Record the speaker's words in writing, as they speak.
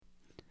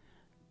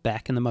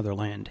back in the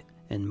motherland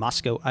in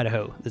Moscow,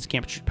 Idaho. This is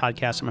Campus Church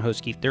Podcast. I'm your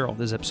host, Keith Darrell.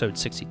 This is episode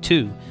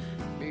 62,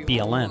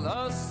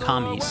 BLM,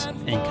 Commies,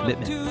 and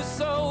Commitment.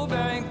 So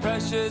bearing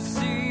precious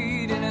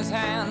seed in his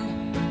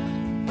hand,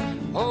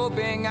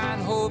 hoping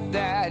and hope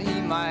that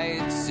he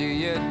might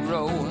see it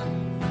grow.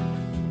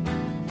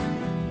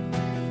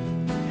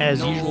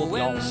 As usual,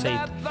 the All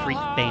Saved Freak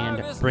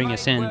Band bring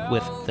us in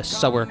with The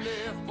Sower.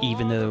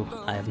 Even though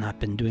I have not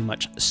been doing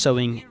much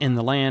sowing in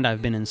the land,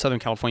 I've been in Southern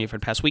California for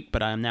the past week,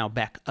 but I am now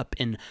back up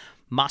in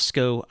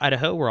Moscow,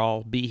 Idaho, where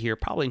I'll be here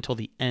probably until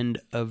the end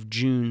of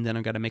June. Then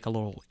I've got to make a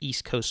little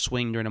East Coast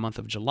swing during the month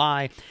of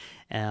July.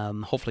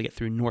 Hopefully get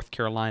through North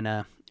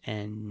Carolina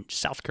and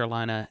South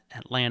Carolina,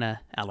 Atlanta,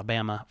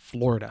 Alabama,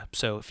 Florida.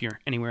 So if you're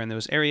anywhere in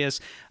those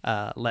areas,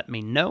 let me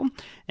know,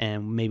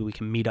 and maybe we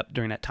can meet up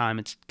during that time.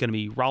 It's going to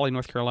be Raleigh,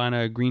 North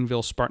Carolina,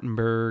 Greenville,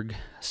 Spartanburg,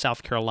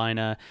 South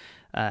Carolina,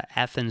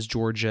 Athens,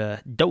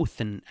 Georgia,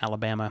 Dothan,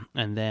 Alabama,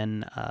 and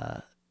then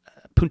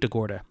Punta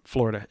Gorda,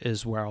 Florida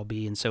is where I'll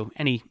be. And so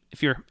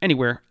if you're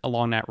anywhere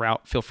along that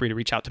route, feel free to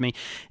reach out to me.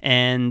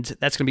 And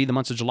that's going to be the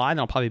months of July. Then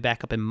I'll probably be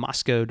back up in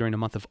Moscow during the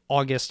month of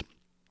August.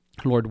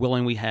 Lord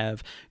willing, we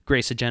have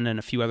Grace Agenda and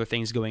a few other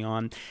things going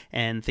on.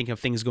 And thinking of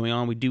things going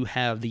on, we do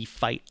have the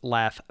Fight,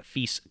 Laugh,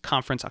 Feast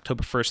Conference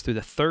October 1st through the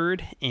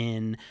 3rd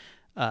in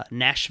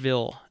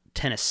Nashville,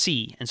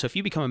 Tennessee. And so if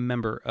you become a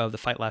member of the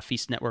Fight, Laugh,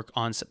 Feast Network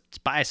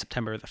by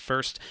September the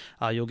 1st,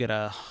 you'll get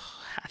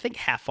I think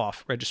half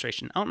off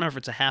registration. I don't remember if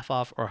it's a half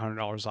off or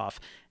 $100 off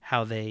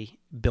how they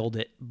build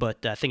it,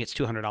 but I think it's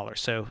 $200.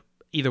 So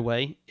either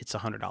way, it's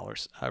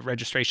 $100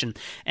 registration.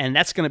 And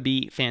that's going to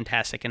be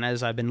fantastic. And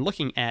as I've been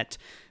looking at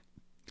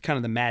kind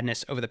of the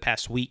madness over the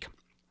past week,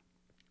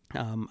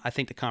 I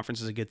think the conference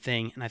is a good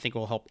thing, and I think it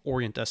will help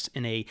orient us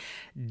in a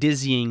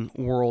dizzying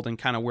world and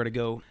kind of where to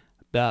go,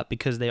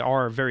 because they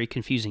are very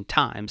confusing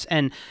times.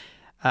 And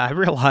I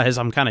realize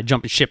I'm kind of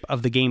jumping ship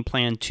of the game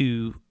plan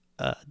to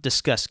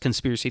discuss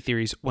conspiracy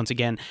theories once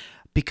again,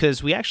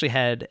 because we actually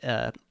had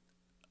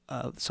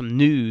some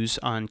news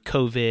on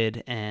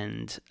COVID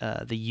and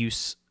the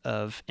use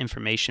of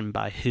information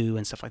by WHO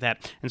and stuff like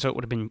that. And so it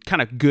would have been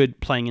kind of good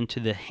playing into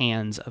the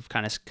hands of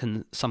kind of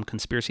some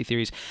conspiracy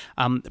theories.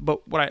 But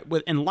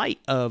in light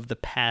of the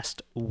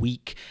past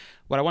week,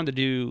 what I wanted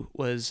to do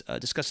was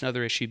discuss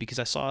another issue, because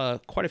I saw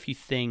quite a few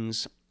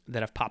things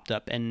that have popped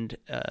up. And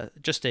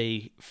just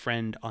a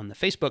friend on the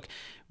Facebook,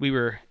 we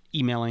were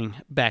emailing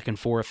back and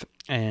forth,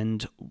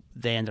 and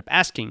they ended up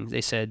asking,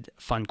 they said,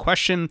 fun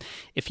question,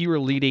 if you were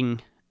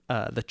leading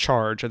the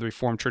charge of the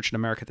Reformed Church in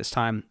America at this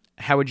time,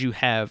 how would you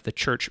have the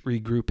church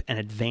regroup and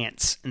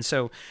advance? And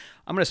so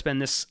I'm going to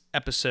spend this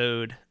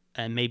episode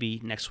and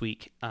maybe next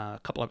week, a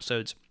couple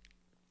episodes,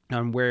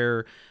 on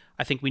where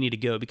I think we need to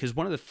go, because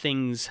one of the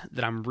things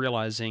that I'm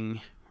realizing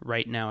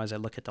right now as I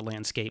look at the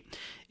landscape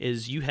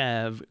is you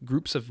have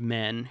groups of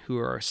men who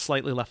are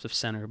slightly left of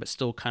center but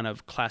still kind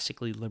of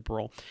classically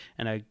liberal,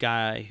 and a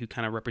guy who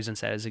kind of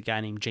represents that is a guy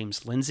named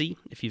James Lindsay.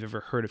 If you've ever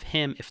heard of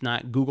him, if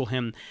not, Google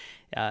him.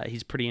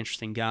 He's a pretty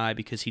interesting guy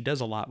because he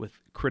does a lot with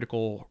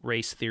critical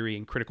race theory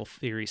and critical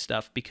theory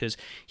stuff, because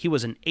he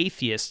was an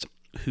atheist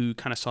who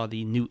kind of saw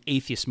the new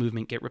atheist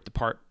movement get ripped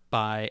apart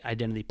by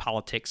identity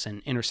politics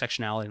and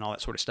intersectionality and all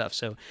that sort of stuff.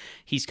 So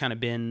he's kind of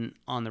been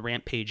on the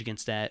rampage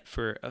against that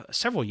for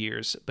several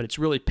years, but it's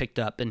really picked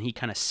up, and he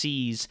kind of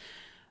sees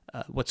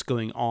what's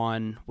going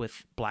on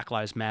with Black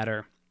Lives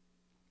Matter.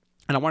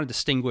 And I want to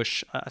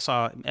distinguish,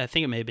 I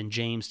think it may have been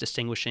James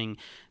distinguishing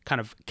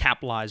kind of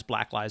capitalized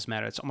Black Lives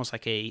Matter. It's almost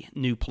like a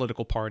new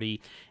political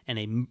party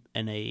and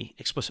a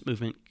explicit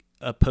movement,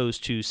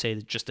 opposed to, say,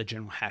 just the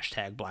general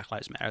hashtag Black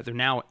Lives Matter. They're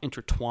now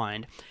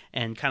intertwined,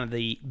 and kind of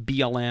the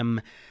BLM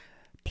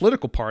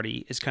political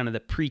party is kind of the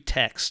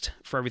pretext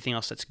for everything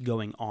else that's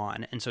going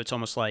on. And so it's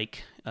almost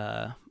like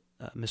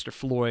Mr.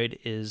 Floyd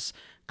is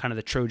kind of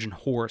the Trojan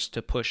horse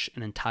to push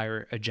an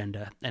entire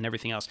agenda and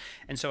everything else.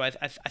 And so I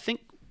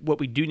think what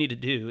we do need to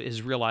do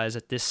is realize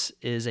that this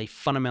is a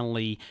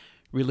fundamentally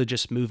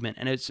religious movement.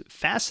 And it's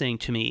fascinating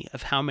to me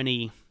of how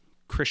many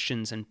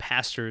Christians and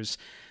pastors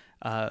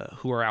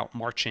who are out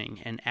marching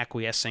and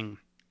acquiescing.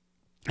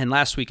 And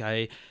last week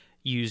I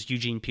used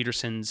Eugene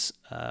Peterson's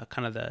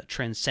kind of the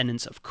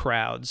transcendence of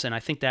crowds, and I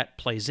think that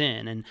plays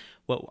in. And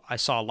what I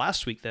saw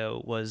last week,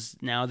 though, was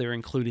now they're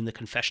including the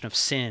confession of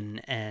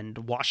sin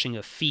and washing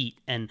of feet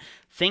and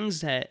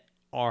things that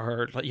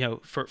are,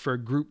 for a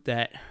group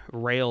that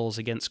rails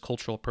against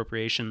cultural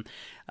appropriation,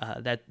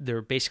 that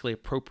they're basically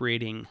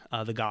appropriating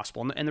the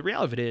gospel. And the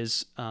reality of it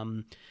is,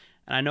 and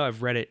I know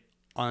I've read it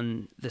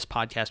on this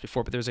podcast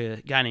before, but there's a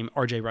guy named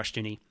R.J.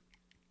 Rushdoony.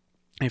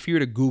 And if you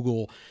were to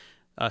Google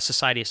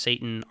Society of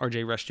Satan,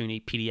 R.J.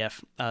 Rushdoony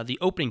PDF, the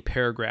opening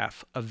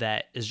paragraph of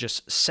that is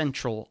just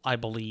central, I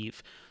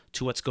believe,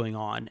 to what's going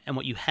on. And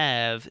what you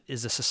have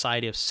is the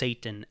Society of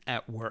Satan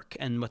at work.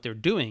 And what they're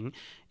doing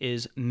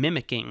is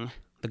mimicking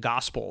the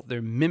gospel.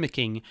 They're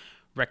mimicking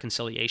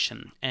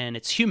reconciliation. And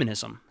it's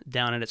humanism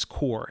down at its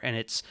core. And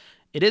it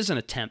is an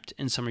attempt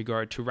in some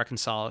regard to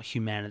reconcile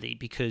humanity,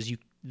 because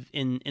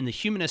in the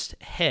humanist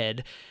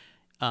head,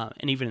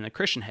 and even in the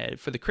Christian head,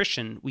 for the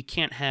Christian, we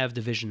can't have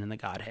division in the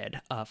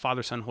Godhead.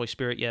 Father, Son, Holy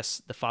Spirit,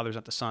 yes, the Father's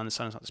not the Son is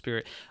not the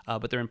Spirit,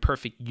 but they're in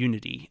perfect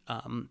unity,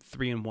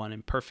 3 in 1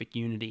 in perfect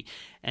unity.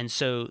 And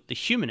so the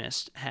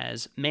humanist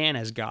has man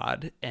as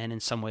God, and in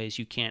some ways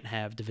you can't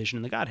have division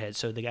in the Godhead,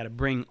 so they got to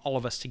bring all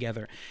of us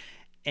together.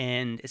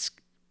 And it's,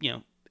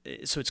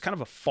 so it's kind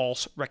of a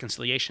false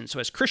reconciliation. So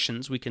as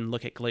Christians, we can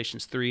look at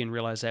Galatians 3 and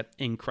realize that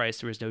in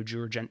Christ there is no Jew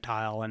or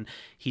Gentile, and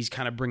he's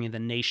kind of bringing the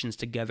nations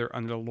together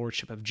under the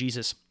lordship of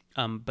Jesus.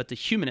 But the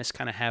humanists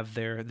kind of have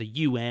the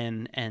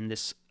UN, and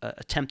this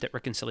attempt at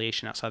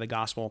reconciliation outside the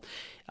gospel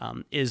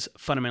is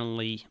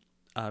fundamentally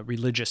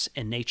religious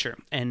in nature.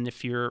 And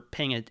if you're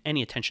paying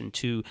any attention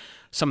to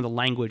some of the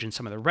language and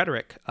some of the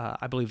rhetoric,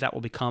 I believe that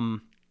will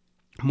become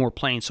more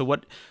plain.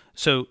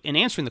 So in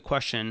answering the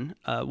question,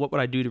 what would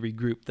I do to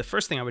regroup? The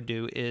first thing I would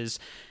do is,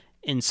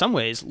 in some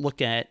ways,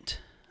 look at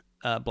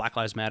Black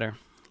Lives Matter,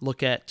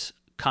 look at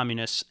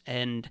communists,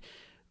 and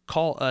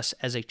call us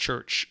as a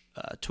church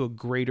to a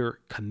greater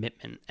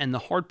commitment. And the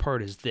hard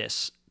part is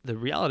this. The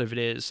reality of it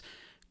is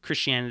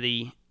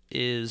Christianity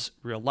is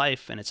real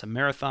life, and it's a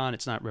marathon.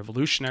 It's not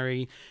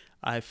revolutionary.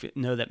 I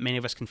know that many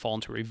of us can fall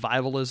into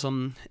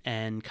revivalism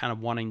and kind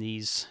of wanting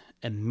these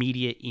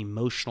immediate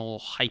emotional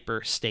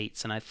hyper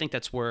states, and I think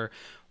that's where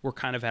we're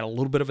kind of at a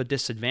little bit of a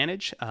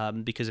disadvantage,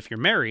 because if you're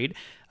married,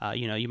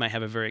 you might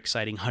have a very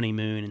exciting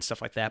honeymoon and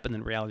stuff like that, but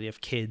then the reality of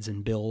kids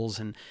and bills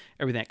and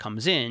everything that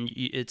comes in,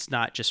 it's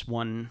not just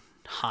one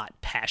hot,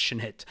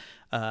 passionate,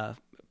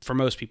 for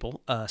most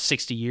people,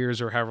 60 years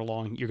or however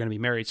long you're going to be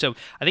married. So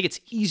I think it's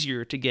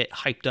easier to get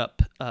hyped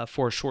up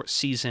for a short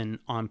season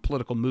on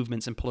political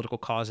movements and political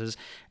causes,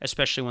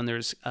 especially when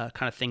there's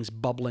kind of things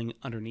bubbling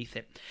underneath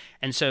it.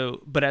 And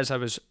so, but as I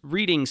was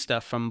reading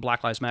stuff from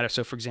Black Lives Matter,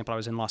 so for example, I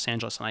was in Los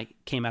Angeles and I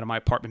came out of my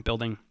apartment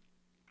building,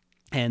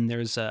 and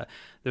there's a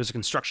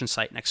construction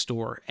site next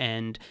door,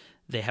 and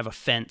they have a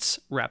fence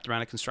wrapped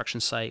around a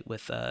construction site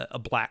with a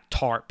black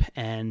tarp.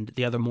 And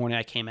the other morning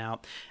I came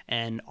out,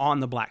 and on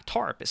the black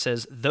tarp, it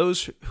says,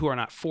 "Those who are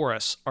not for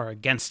us are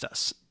against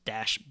us,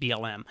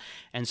 BLM."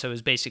 And so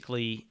it's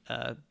basically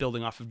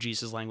building off of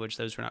Jesus' language,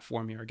 those who are not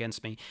for me are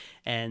against me.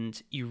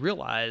 And you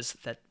realize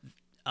that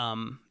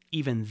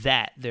even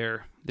that,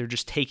 they're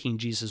just taking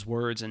Jesus'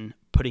 words and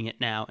putting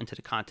it now into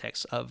the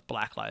context of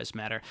Black Lives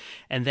Matter.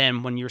 And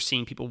then when you're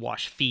seeing people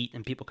wash feet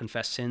and people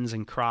confess sins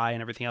and cry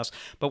and everything else,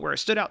 but where it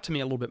stood out to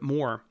me a little bit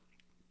more,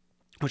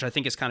 which I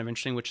think is kind of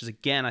interesting, which is,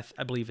 again,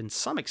 I believe in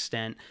some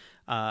extent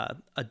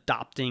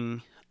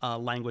adopting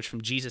language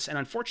from Jesus. And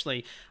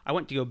unfortunately, I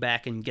went to go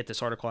back and get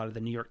this article out of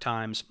the New York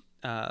Times,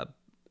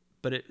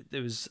 but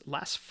it was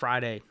last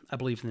Friday, I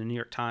believe, in the New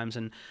York Times,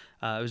 and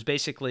it was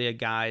basically a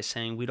guy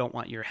saying, we don't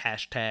want your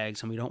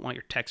hashtags, and we don't want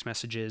your text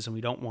messages, and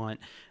we don't want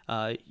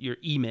your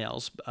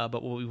emails,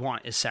 but what we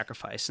want is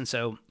sacrifice. And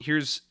so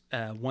here's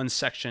one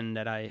section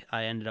that I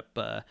ended up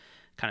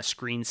kind of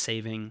screen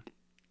saving.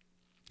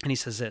 And he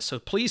says this: "So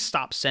please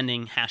stop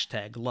sending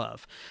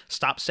 #love.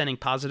 Stop sending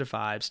positive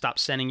vibes. Stop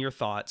sending your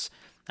thoughts."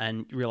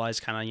 And you realize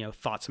kind of,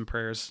 thoughts and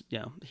prayers,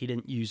 he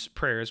didn't use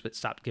prayers, but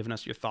stopped giving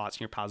us your thoughts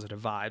and your positive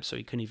vibes. So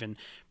he couldn't even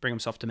bring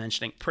himself to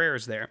mentioning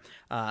prayers there.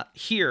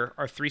 Here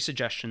are 3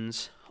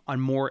 suggestions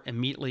on more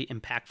immediately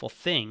impactful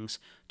things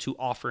to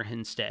offer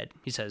instead.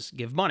 He says,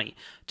 give money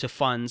to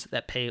funds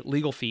that pay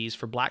legal fees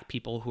for Black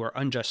people who are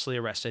unjustly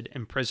arrested,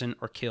 imprisoned,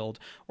 or killed,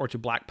 or to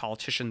Black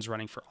politicians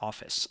running for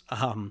office.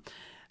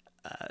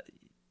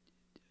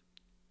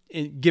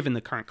 Given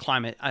the current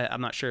climate,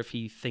 I'm not sure if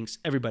he thinks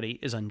everybody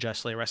is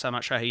unjustly arrested. I'm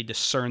not sure how you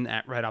discern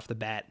that right off the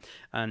bat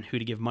on who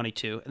to give money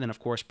to. And then, of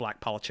course, Black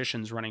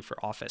politicians running for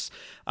office.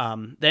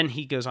 Then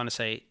he goes on to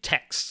say,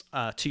 text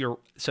to your...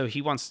 So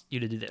he wants you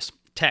to do this.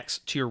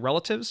 Text to your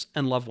relatives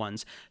and loved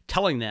ones,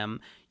 telling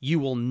them you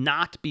will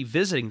not be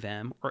visiting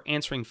them or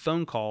answering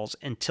phone calls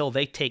until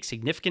they take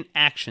significant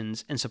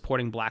actions in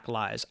supporting Black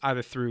lives,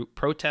 either through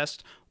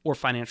protest or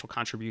financial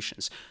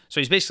contributions. So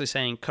he's basically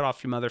saying, cut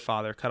off your mother,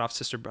 father, cut off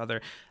sister, brother.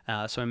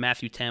 So in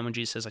Matthew 10, when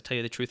Jesus says, I tell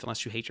you the truth,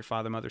 unless you hate your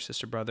father, mother,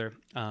 sister, brother,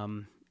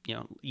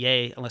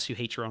 yea, unless you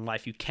hate your own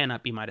life, you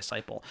cannot be my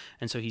disciple.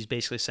 And so he's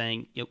basically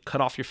saying, cut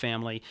off your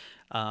family,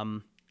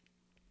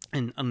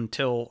 and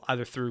until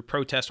either through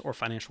protest or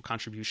financial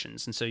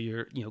contributions. And so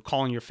you're,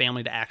 calling your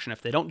family to action.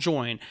 If they don't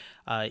join,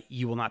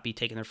 you will not be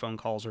taking their phone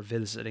calls or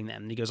visiting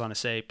them. And he goes on to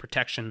say,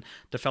 protection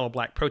to fellow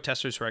Black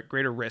protesters who are at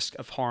greater risk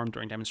of harm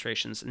during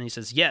demonstrations. And he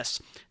says,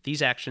 yes,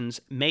 these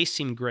actions may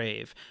seem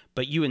grave,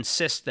 but you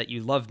insist that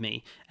you love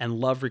me, and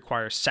love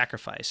requires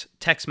sacrifice.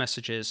 Text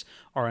messages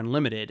are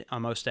unlimited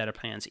on most data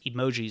plans.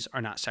 Emojis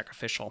are not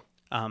sacrificial.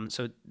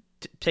 So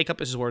take up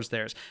his words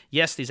there.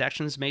 Yes, these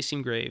actions may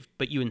seem grave,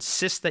 but you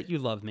insist that you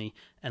love me,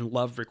 and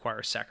love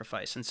requires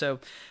sacrifice. And so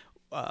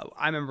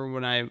I remember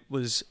when I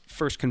was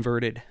first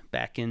converted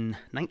back in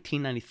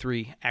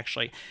 1993,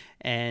 actually,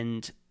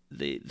 and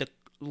the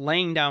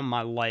laying down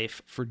my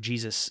life for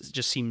Jesus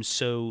just seems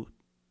so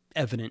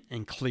evident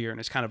and clear, and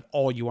it's kind of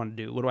all you want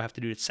to do. What do I have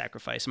to do to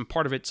sacrifice? And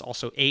part of it's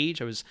also age.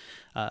 I was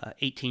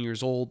 18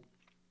 years old.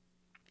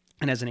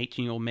 And as an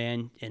 18-year-old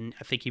man, and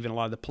I think even a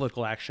lot of the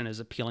political action is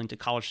appealing to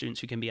college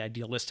students who can be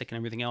idealistic and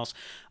everything else.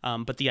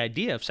 But the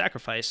idea of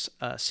sacrifice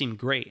seemed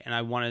great, and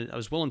I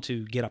was willing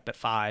to get up at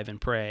 5 and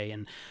pray,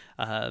 and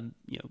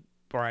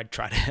or I'd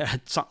try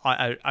to.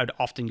 I'd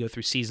often go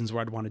through seasons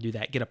where I'd want to do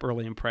that, get up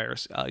early in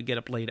prayers, get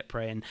up late at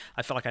pray, and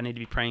I felt like I need to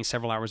be praying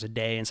several hours a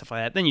day and stuff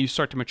like that. Then you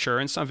start to mature,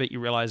 and some of it you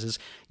realize is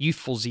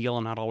youthful zeal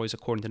and not always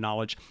according to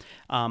knowledge.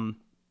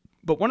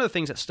 But one of the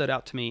things that stood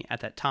out to me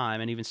at that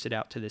time, and even stood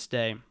out to this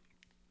day,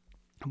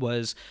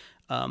 was,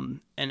 and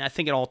I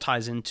think it all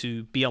ties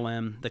into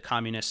BLM, the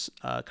Communists.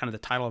 Kind of the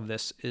title of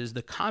this is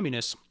the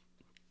Communists,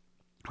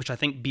 which I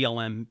think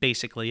BLM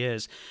basically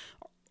is,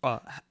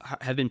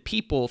 have been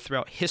people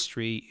throughout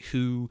history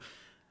who,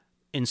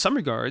 in some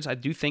regards, I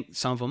do think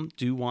some of them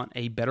do want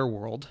a better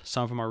world.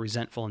 Some of them are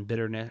resentful and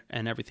bitter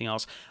and everything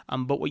else.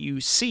 But what you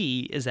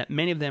see is that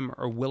many of them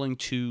are willing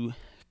to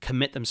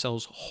commit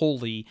themselves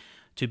wholly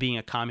to being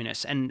a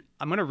communist. And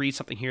I'm going to read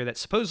something here that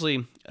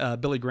supposedly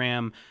Billy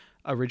Graham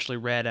originally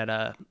read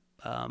at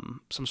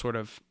some sort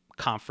of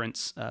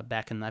conference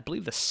back in, I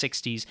believe, the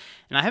 60s.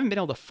 And I haven't been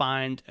able to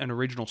find an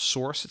original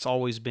source. It's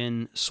always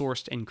been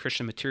sourced in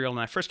Christian material. And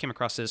I first came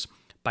across this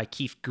by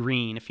Keith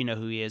Green, if you know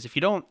who he is. If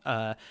you don't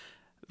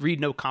read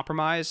No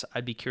Compromise,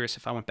 I'd be curious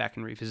if I went back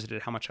and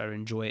revisited how much I would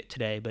enjoy it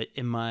today. But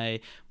when I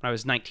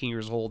was 19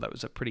 years old, that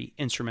was a pretty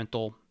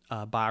instrumental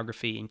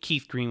biography. And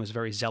Keith Green was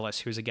very zealous.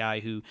 He was a guy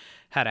who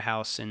had a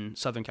house in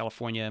Southern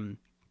California, and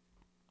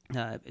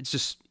it's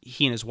just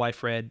he and his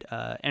wife read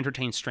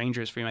Entertain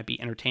Strangers, for you might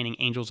be entertaining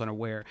angels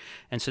unaware.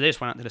 And so they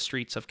just went out to the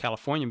streets of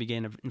California and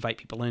began to invite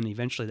people in. And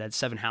eventually they had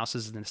 7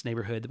 houses in this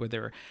neighborhood where they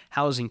were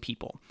housing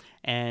people.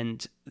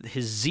 And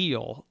his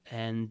zeal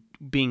and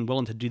being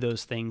willing to do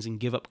those things and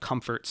give up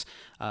comforts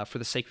for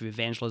the sake of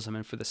evangelism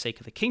and for the sake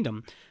of the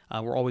kingdom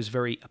were always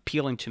very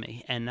appealing to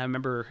me. And I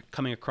remember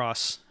coming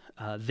across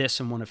this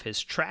in one of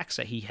his tracts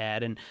that he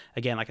had. And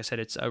again, like I said,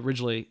 it's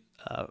originally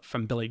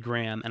from Billy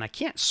Graham, and I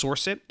can't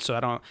source it,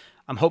 so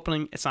I'm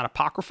hoping it's not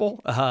apocryphal.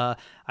 I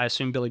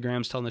assume Billy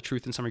Graham's telling the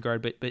truth in some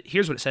regard, but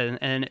here's what it said,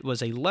 and it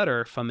was a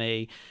letter from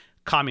a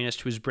communist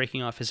who was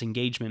breaking off his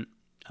engagement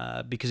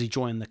because he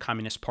joined the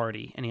Communist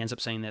Party, and he ends up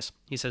saying this.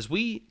 He says,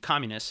 "We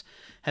communists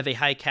have a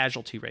high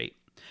casualty rate.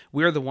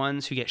 We are the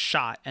ones who get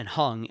shot and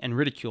hung and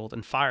ridiculed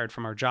and fired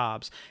from our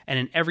jobs, and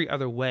in every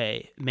other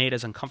way made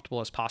as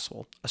uncomfortable as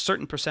possible. A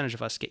certain percentage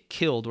of us get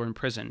killed or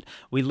imprisoned.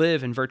 We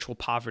live in virtual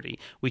poverty.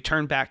 We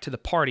turn back to the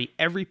party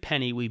every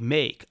penny we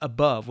make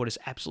above what is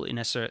absolutely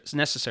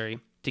necessary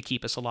to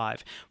keep us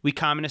alive. We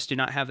communists do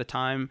not have the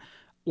time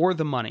or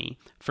the money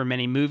for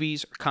many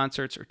movies or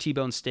concerts or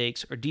T-bone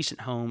steaks or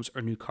decent homes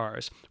or new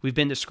cars. We've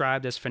been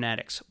described as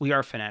fanatics. We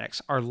are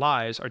fanatics. Our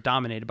lives are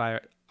dominated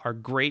by our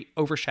great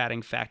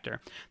overshadowing factor,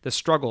 the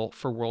struggle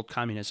for world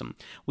communism.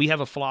 We have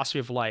a philosophy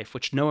of life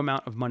which no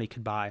amount of money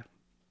could buy.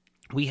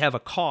 We have a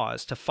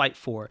cause to fight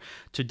for,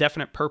 to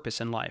definite purpose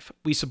in life.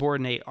 We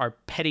subordinate our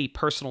petty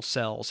personal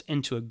selves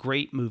into a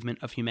great movement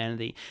of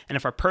humanity. And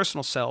if our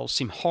personal selves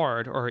seem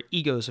hard or our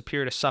egos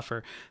appear to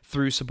suffer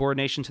through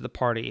subordination to the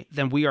party,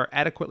 then we are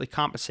adequately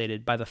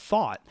compensated by the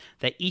thought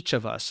that each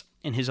of us,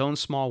 in his own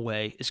small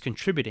way, is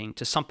contributing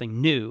to something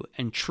new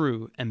and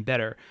true and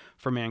better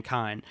for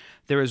mankind.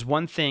 There is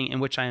one thing in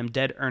which I am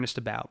dead earnest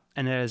about,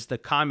 and that is the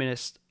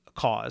communist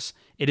cause.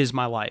 It is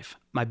my life,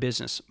 my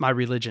business, my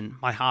religion,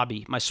 my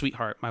hobby, my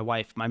sweetheart, my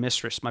wife, my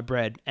mistress, my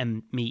bread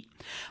and meat.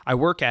 I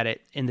work at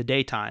it in the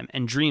daytime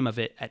and dream of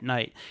it at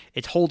night.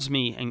 It holds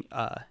me and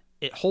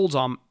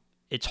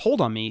its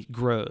hold on me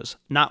grows,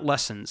 not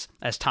lessens,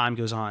 as time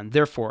goes on.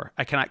 Therefore,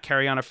 I cannot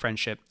carry on a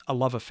friendship, a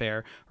love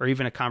affair, or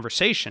even a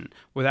conversation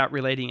without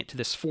relating it to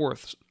this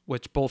force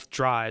which both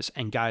drives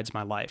and guides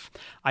my life.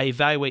 I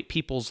evaluate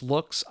people's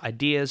looks,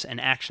 ideas, and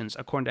actions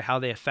according to how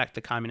they affect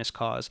the communist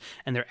cause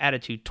and their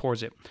attitude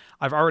towards it.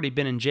 I've already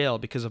been in jail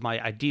because of my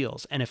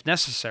ideals, and if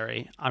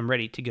necessary, I'm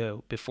ready to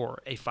go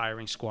before a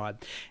firing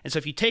squad." And so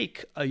if you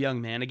take a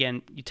young man,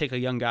 again, you take a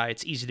young guy,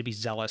 it's easy to be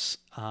zealous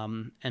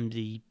and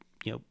be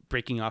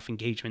breaking off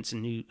engagements,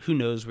 and who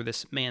knows where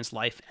this man's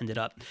life ended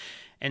up.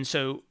 And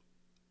so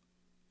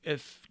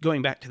if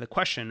going back to the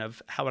question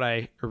of how would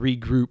I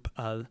regroup,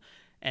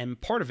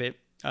 and part of it,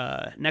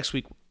 next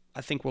week,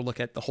 I think we'll look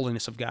at the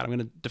holiness of God. I'm going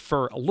to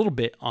defer a little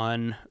bit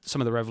on some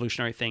of the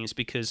revolutionary things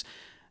because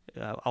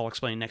I'll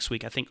explain next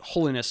week. I think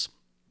holiness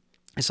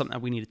is something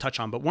that we need to touch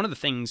on. But one of the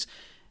things,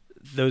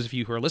 those of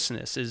you who are listening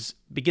to this, is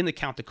begin to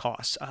count the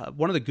costs.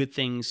 One of the good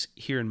things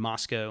here in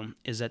Moscow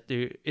is that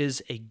there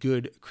is a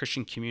good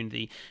Christian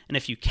community. And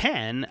if you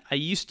can, I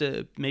used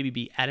to maybe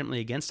be adamantly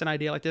against an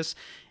idea like this.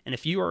 And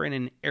if you are in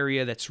an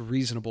area that's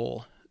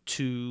reasonable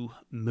to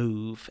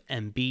move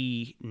and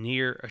be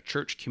near a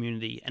church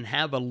community and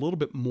have a little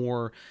bit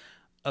more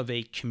of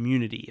a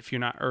community, if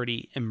you're not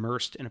already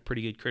immersed in a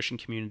pretty good Christian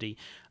community,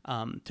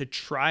 to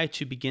try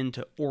to begin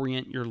to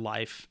orient your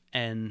life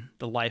and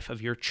the life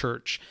of your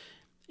church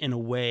in a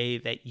way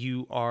that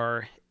you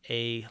are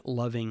a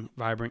loving,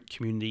 vibrant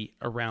community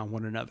around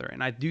one another.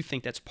 And I do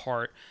think that's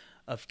part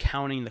of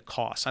counting the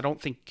costs. I don't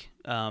think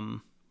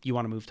you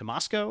want to move to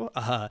Moscow.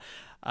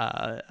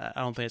 I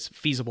don't think it's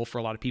feasible for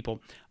a lot of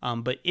people.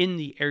 But in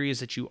the areas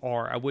that you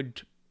are, I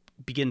would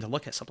begin to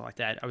look at something like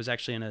that. I was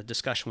actually in a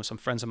discussion with some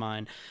friends of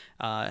mine,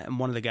 and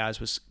one of the guys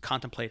was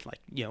contemplating,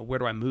 like, where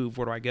do I move?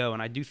 Where do I go?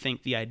 And I do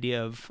think the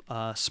idea of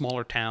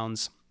smaller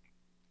towns.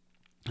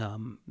 I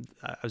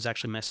was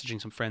actually messaging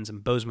some friends,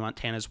 and Bozeman,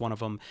 Montana is one of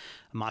them,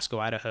 Moscow,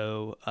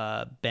 Idaho,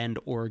 Bend,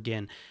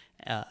 Oregon,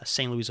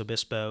 St. Louis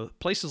Obispo,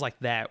 places like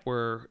that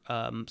where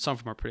some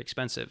of them are pretty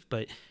expensive,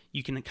 but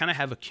you can kind of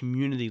have a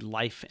community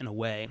life in a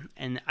way.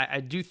 And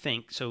I do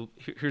think, so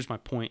here's my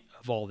point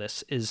of all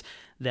this, is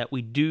that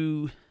we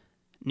do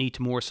need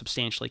to more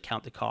substantially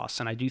count the costs.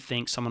 And I do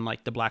think someone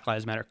like the Black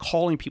Lives Matter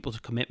calling people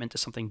to commitment to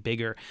something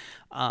bigger,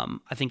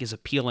 I think is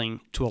appealing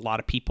to a lot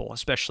of people,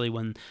 especially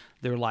when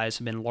their lives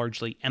have been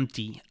largely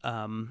empty,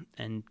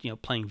 and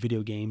playing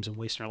video games and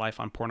wasting their life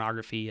on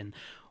pornography and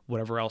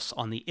whatever else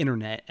on the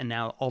internet. And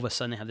now all of a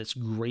sudden they have this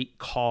great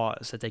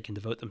cause that they can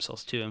devote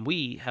themselves to. And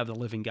we have the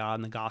living God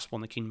and the gospel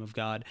and the kingdom of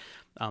God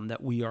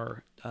that we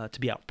are to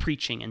be out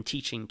preaching and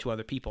teaching to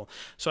other people.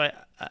 So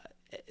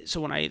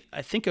so when I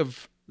think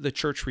of the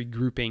church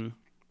regrouping,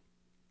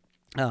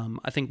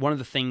 I think one of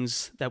the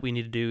things that we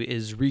need to do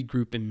is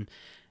regroup and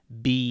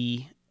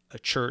be a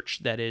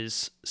church that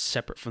is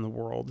separate from the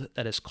world,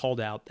 that is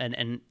called out.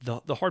 And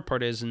the hard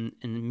part is, in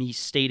me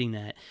stating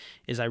that,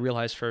 is I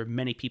realize for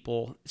many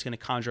people it's going to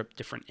conjure up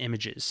different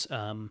images.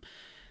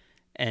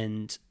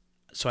 And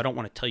so I don't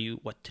want to tell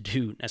you what to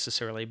do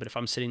necessarily, but if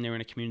I'm sitting there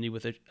in a community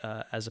with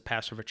as a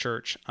pastor of a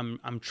church,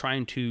 I'm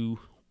trying to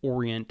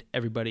orient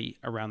everybody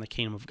around the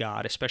kingdom of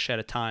God, especially at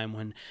a time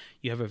when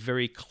you have a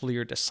very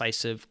clear,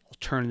 decisive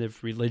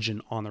alternative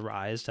religion on the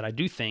rise that I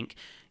do think,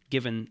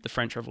 given the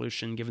French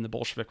Revolution, given the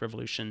Bolshevik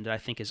Revolution, that I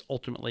think is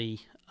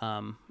ultimately,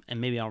 and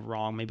maybe I'm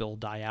wrong, maybe it'll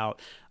die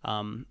out,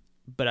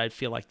 but I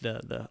feel like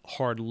the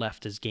hard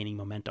left is gaining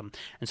momentum.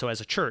 And so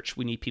as a church,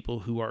 we need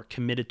people who are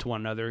committed to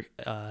one another,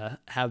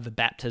 have the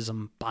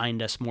baptism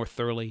bind us more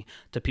thoroughly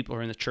to people who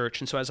are in the church.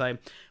 And so as I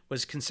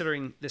was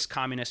considering this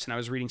communist and I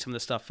was reading some of the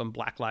stuff from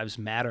Black Lives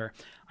Matter,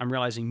 I'm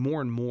realizing more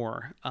and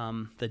more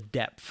the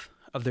depth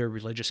of their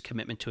religious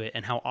commitment to it,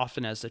 and how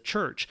often as the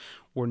church,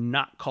 we're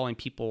not calling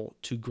people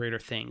to greater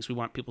things. We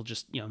want people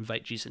just,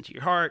 invite Jesus into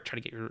your heart, try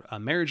to get your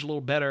marriage a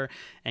little better,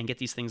 and get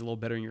these things a little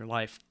better in your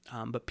life.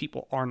 But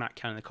people are not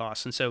counting the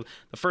costs. And so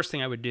the first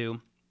thing I would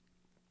do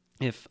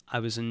if I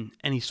was in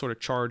any sort of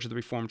charge of the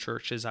Reformed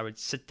Church is I would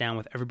sit down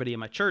with everybody in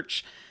my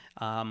church,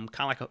 kind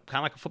of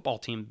like a football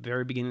team,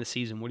 very beginning of the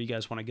season. Where do you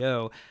guys want to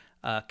go?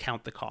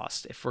 Count the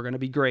cost. If we're going to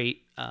be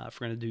great,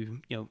 if we're going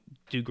to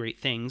do great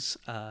things,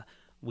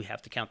 we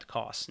have to count the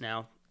costs.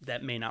 Now,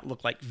 that may not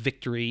look like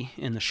victory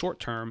in the short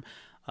term,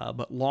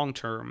 but long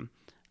term,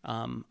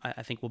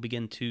 I think we'll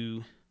begin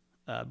to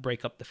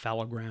break up the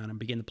fallow ground and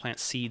begin to plant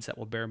seeds that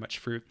will bear much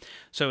fruit.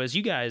 So as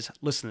you guys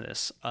listen to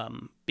this,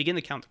 begin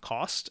to count the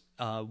cost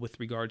with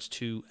regards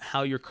to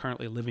how you're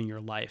currently living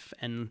your life,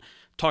 and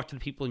talk to the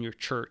people in your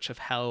church of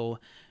how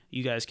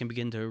you guys can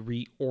begin to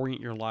reorient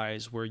your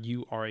lives where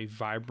you are a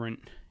vibrant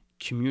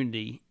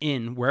community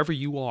in wherever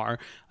you are.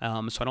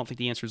 So I don't think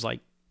the answer is like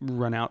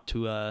run out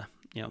to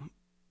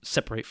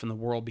separate from the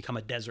world, become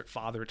a desert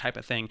father type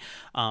of thing,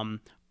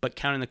 but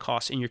counting the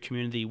costs in your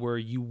community where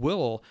you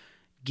will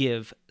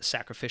give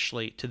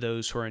sacrificially to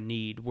those who are in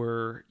need,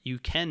 where you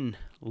can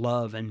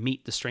love and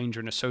meet the stranger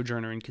and a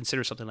sojourner, and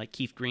consider something like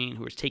Keith Green,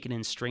 who has taken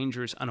in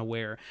strangers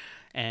unaware.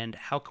 And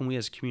how can we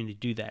as a community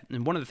do that?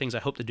 And one of the things I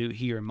hope to do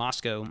here in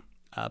Moscow,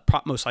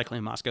 most likely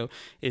in Moscow,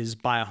 is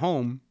buy a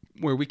home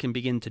where we can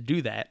begin to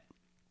do that,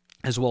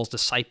 as well as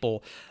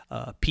disciple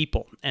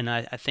people. And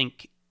I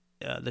think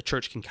the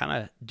church can kind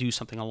of do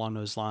something along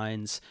those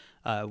lines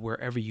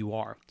wherever you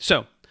are.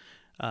 So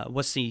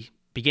what's the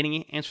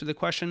beginning answer to the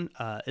question?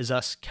 Is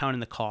us counting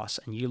the costs.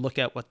 And you look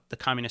at what the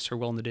communists are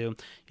willing to do.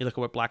 You look at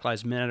what Black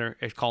Lives Matter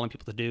are calling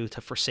people to do, to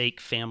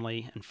forsake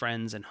family and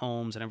friends and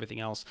homes and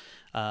everything else,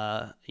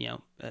 cut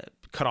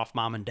off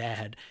mom and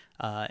dad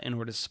in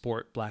order to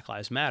support Black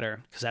Lives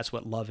Matter, because that's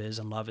what love is,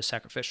 and love is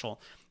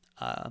sacrificial.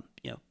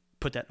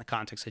 Put that in the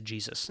context of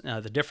Jesus.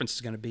 The difference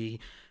is going to be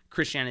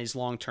Christianity's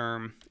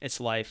long-term, it's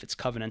life, it's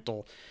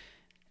covenantal,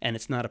 and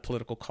it's not a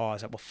political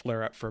cause that will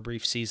flare up for a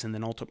brief season,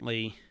 then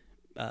ultimately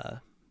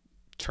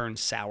turn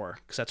sour,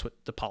 because that's what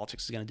the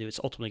politics is going to do. It's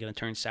ultimately going to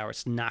turn sour.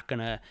 It's not going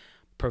to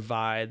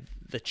provide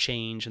the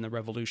change and the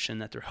revolution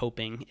that they're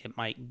hoping. It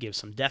might give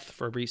some death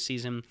for a brief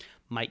season,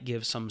 might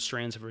give some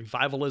strands of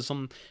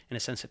revivalism in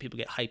a sense that people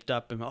get hyped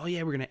up and, oh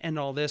yeah, we're going to end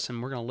all this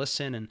and we're going to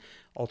listen, and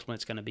ultimately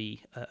it's going to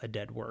be a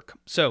dead work.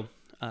 So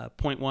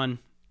point one,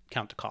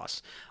 count the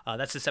costs.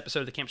 That's this episode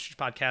of the Campus Preacher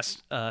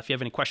Podcast. If you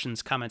have any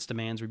questions, comments,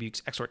 demands,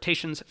 rebukes,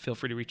 exhortations, feel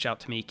free to reach out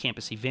to me,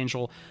 Campus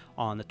Evangel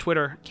on the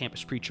Twitter,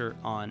 Campus Preacher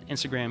on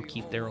Instagram,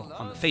 Keith Darrell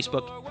on the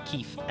Facebook,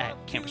 Keith at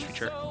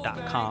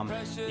campuspreacher.com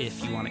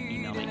if you want to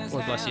email me.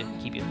 Lord bless you.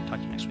 Keep you. Talk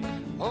to you next week.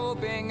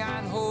 Hoping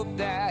and hope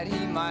that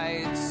he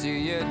might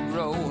see it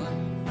grow,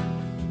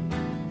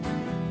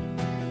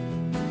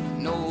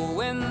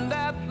 knowing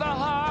that the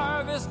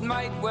harvest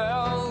might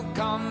well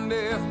come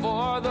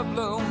before the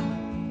bloom.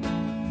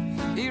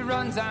 He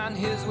runs on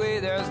his way,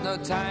 there's no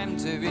time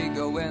to be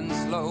going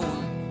slow.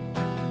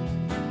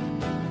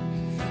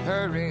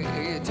 Hurry,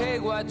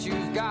 take what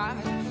you've got,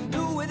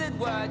 do with it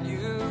what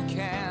you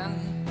can.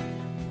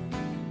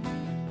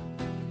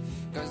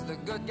 'Cause the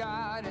good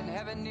God in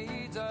heaven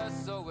needs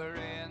us, so we're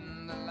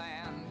in the land.